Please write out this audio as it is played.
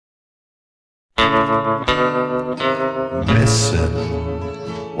Missing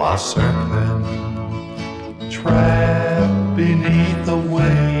while surfing, trapped beneath the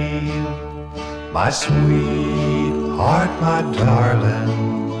wave. My sweetheart, my darling,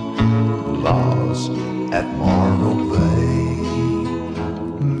 lost at Morro Bay.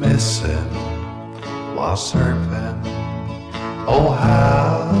 Missing while surfing, oh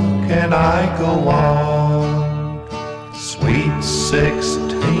how can I go on? Sweet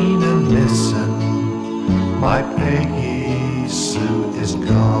 16 and missing, my Peggy Sue is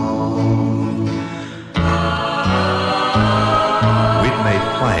gone. We'd made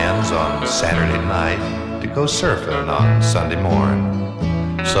plans on Saturday night to go surfing on Sunday morn.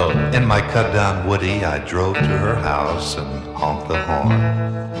 So in my cut-down Woody, I drove to her house and honked the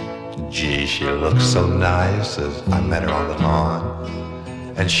horn. Gee, she looked so nice as I met her on the lawn.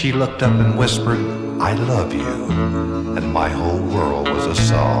 And she looked up and whispered, I love you. And my whole world was a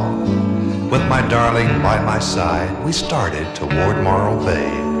song. With my darling by my side, we started toward Morro Bay,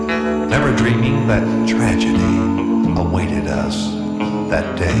 never dreaming that tragedy awaited us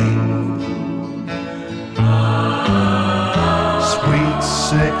that day. Sweet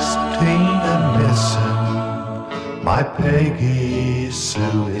 16 and missing, my Peggy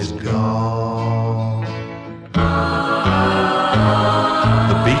Sue is gone.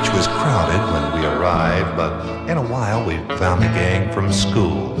 The beach was crowded when we arrived, but in a while we found a gang from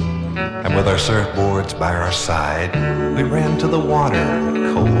school. And with our surfboards by our side, we ran to the water,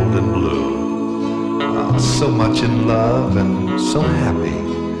 cold and blue. So much in love and so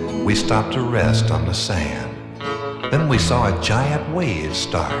happy, we stopped to rest on the sand. Then we saw a giant wave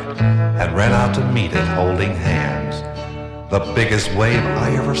start and ran out to meet it holding hands. The biggest wave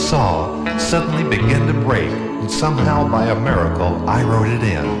I ever saw suddenly began to break, and somehow by a miracle I rode it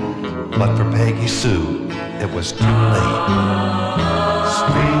in. But for Peggy Sue, it was too late.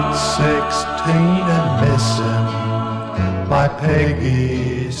 Sweet 16 and missing, my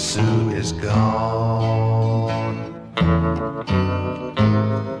Peggy Sue is gone.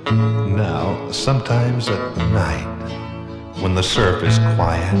 Now, sometimes at night, when the surf is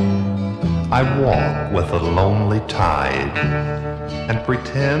quiet, I walk with a lonely tide and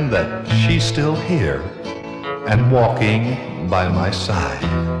pretend that she's still here and walking by my side.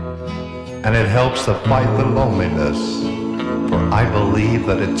 And it helps to fight the loneliness, for I believe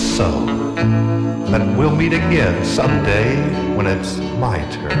that it's so, that we'll meet again someday when it's my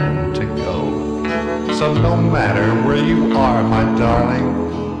turn to go. So no matter where you are, my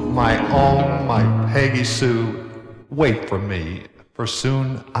darling, my own, my Peggy Sue, wait for me, for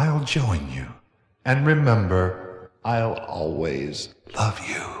soon I'll join you. And remember, I'll always love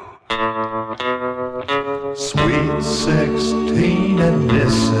you. Sweet 16 and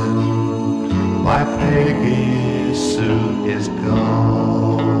missing, my Peggy Sue is gone.